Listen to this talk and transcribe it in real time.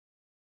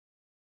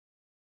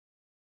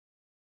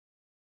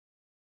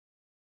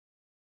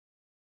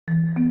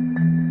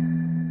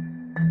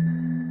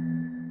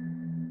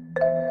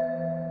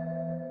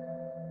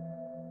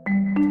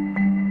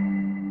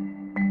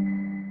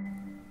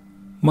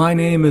My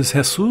name is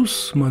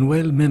Jesús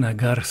Manuel Mena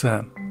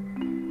Garza.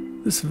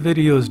 This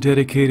video is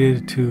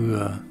dedicated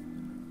to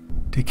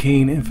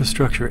decaying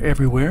infrastructure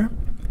everywhere.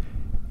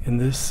 In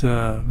this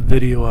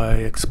video I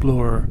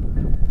explore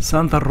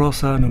Santa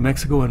Rosa, New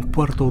Mexico and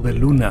Puerto de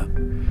Luna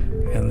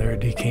and their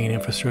decaying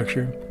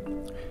infrastructure.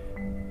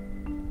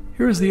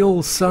 Here is the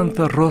old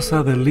Santa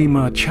Rosa de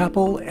Lima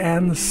chapel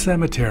and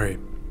cemetery.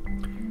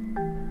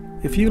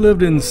 If you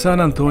lived in San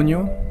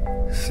Antonio,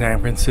 San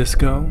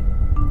Francisco,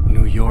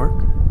 New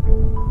York,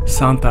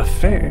 Santa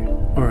Fe,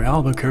 or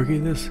Albuquerque,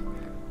 this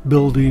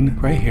building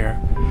right here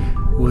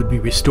would be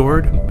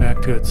restored back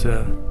to its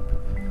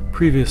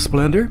previous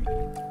splendor.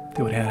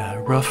 They would have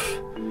a rough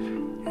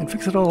and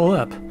fix it all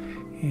up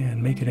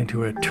and make it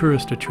into a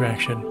tourist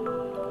attraction.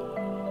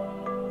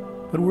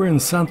 But we're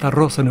in Santa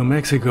Rosa, New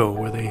Mexico,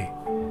 where they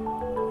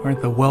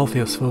aren't the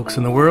wealthiest folks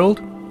in the world.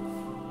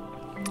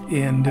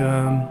 And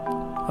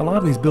a lot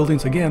of these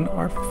buildings, again,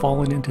 are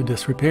falling into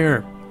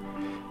disrepair.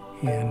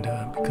 And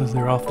because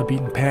they're off the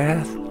beaten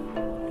path,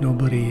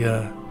 nobody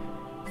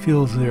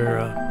feels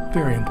they're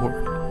very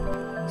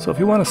important. So if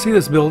you want to see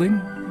this building,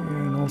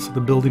 and also the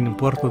building in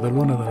Puerto de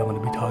Luna that I'm going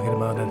to be talking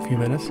about in a few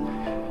minutes,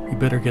 you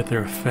better get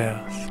there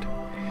fast.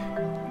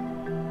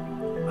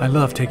 I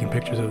love taking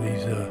pictures of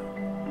these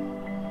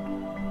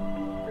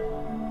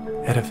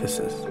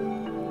edifices,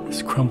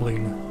 this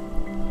crumbling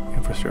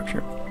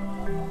infrastructure.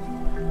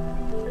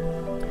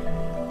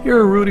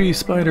 Here, Rudy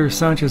Spider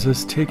Sanchez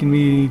has taken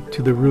me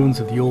to the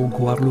ruins of the old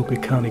Guadalupe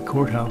County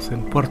Courthouse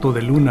in Puerto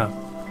de Luna.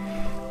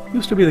 It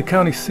used to be the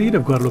county seat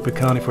of Guadalupe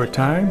County for a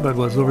time, but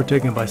was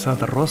overtaken by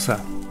Santa Rosa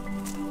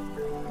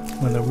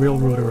when the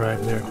railroad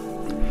arrived there.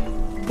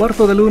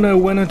 Puerto de Luna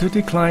went into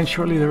decline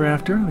shortly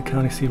thereafter. The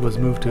county seat was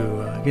moved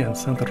to, again,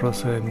 Santa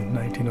Rosa in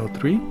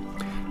 1903.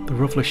 The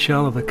roofless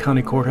shell of the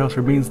county courthouse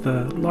remains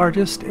the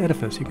largest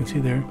edifice. You can see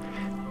there,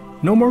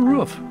 no more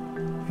roof.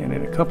 And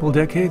in a couple of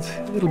decades,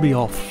 it'll be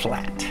all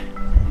flat.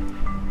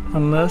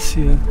 Unless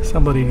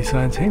somebody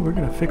decides, hey, we're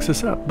going to fix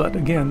this up. But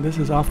again, this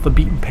is off the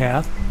beaten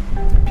path.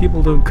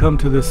 People don't come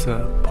to this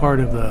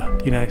part of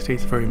the United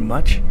States very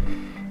much,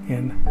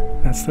 and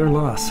that's their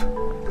loss.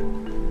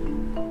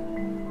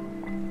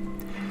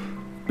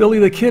 Billy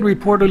the Kid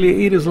reportedly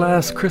ate his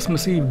last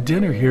Christmas Eve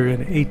dinner here in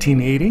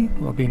 1880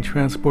 while being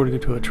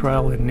transported to a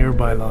trial in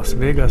nearby Las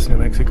Vegas, New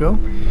Mexico.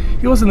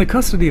 He was in the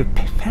custody of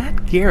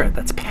Pat Garrett.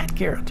 That's Pat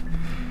Garrett.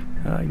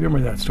 You remember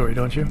that story,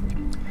 don't you?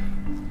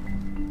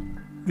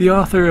 The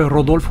author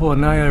Rodolfo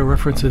Anaya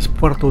references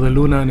Puerto de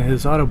Luna in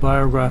his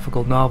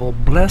autobiographical novel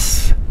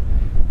Bless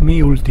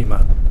Mi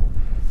Ultima.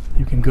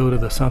 You can go to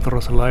the Santa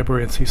Rosa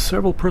Library and see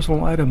several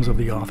personal items of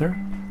the author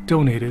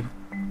donated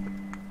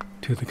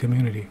to the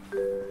community.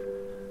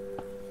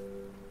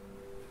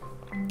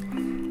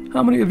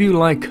 How many of you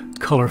like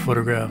color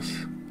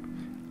photographs?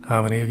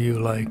 How many of you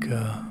like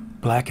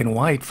black and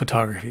white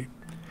photography?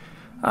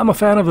 I'm a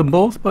fan of them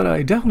both, but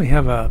I definitely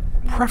have a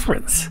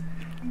preference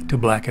to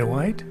black and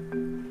white.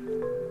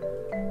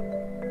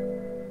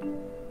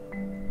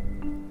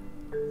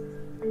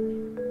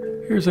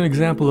 Here's an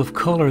example of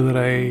color that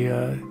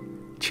I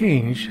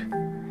changed,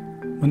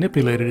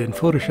 manipulated in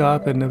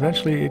Photoshop, and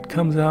eventually it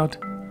comes out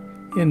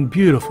in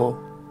beautiful,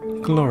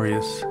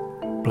 glorious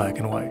black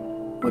and white.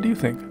 What do you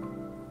think?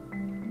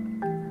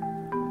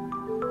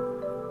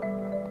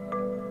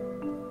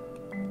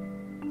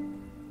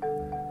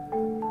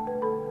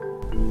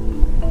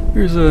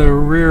 Here's a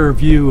rear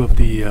view of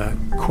the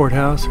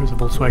courthouse. There's a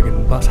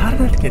Volkswagen bus. How did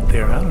that get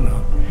there? I don't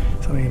know.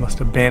 Somebody must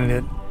have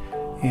abandoned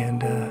it.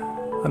 And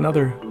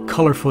another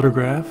color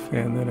photograph.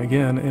 And then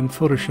again, in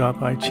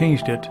Photoshop, I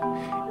changed it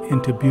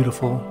into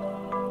beautiful,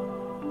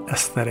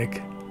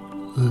 aesthetic,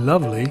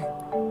 lovely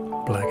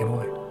black and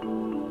white.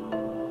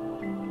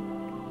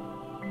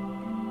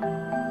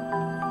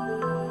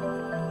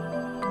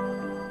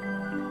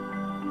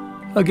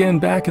 Again,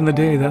 back in the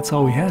day, that's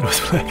all we had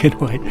was black and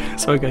white,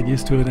 so I got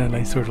used to it and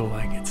I sort of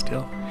like it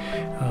still.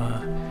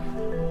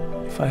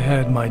 If I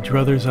had my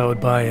druthers, I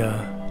would buy a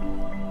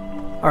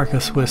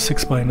Arca Swiss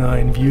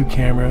 6x9 view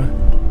camera,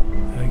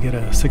 get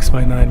a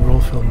 6x9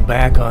 roll film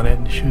back on it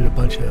and shoot a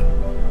bunch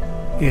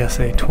of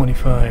ASA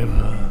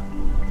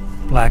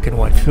 25 black and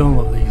white film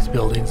of these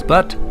buildings,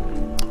 but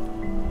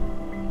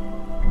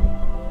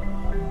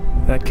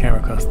that camera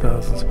cost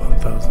thousands upon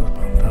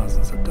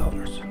thousands of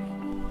dollars.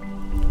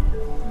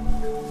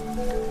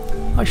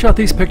 I shot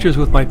these pictures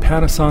with my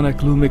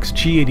Panasonic Lumix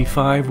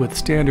G85 with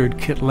standard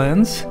kit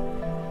lens.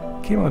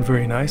 Came out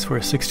very nice for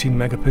a 16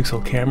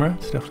 megapixel camera.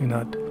 It's definitely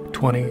not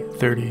 20,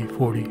 30,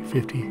 40,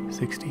 50,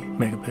 60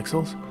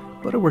 megapixels,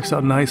 but it works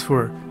out nice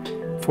for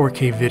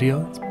 4K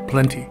video. It's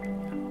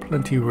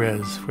plenty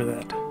res for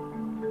that.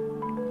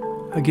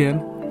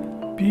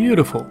 Again,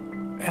 beautiful,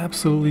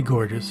 absolutely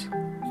gorgeous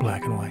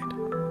black and white.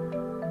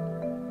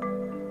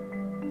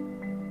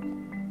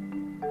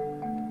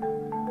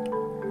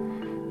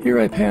 Here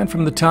I pan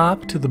from the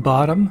top to the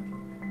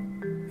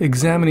bottom,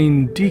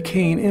 examining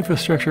decaying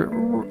infrastructure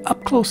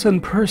up close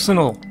and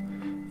personal.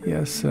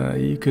 Yes,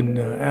 you can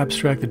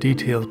abstract the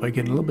details by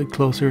getting a little bit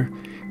closer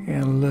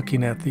and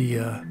looking at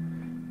the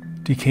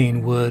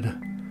decaying wood,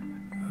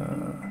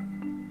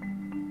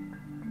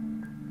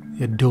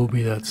 the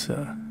adobe that's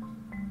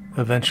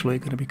eventually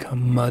going to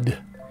become mud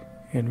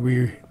and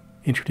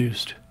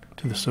reintroduced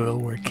to the soil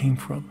where it came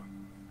from.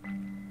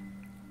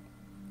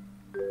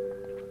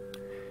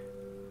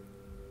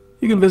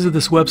 You can visit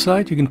this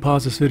website. You can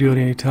pause this video at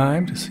any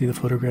time to see the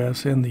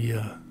photographs and the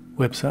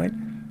website.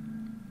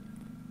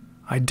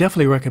 I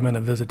definitely recommend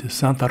a visit to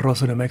Santa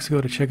Rosa, New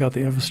Mexico to check out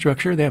the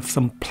infrastructure. They have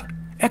some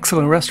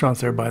excellent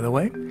restaurants there, by the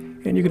way.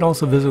 And you can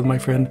also visit with my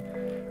friend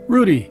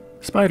Rudy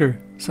Spider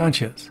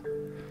Sanchez.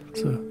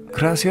 So,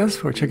 gracias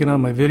for checking out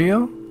my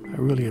video. I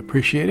really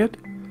appreciate it.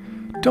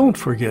 Don't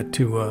forget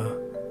to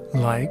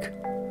like,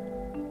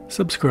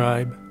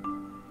 subscribe,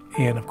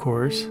 and of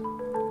course,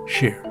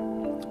 share.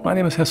 My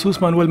name is Jesús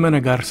Manuel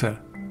Mena Garza.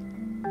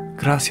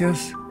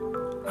 Gracias.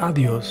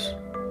 Adios.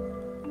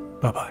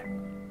 Bye-bye.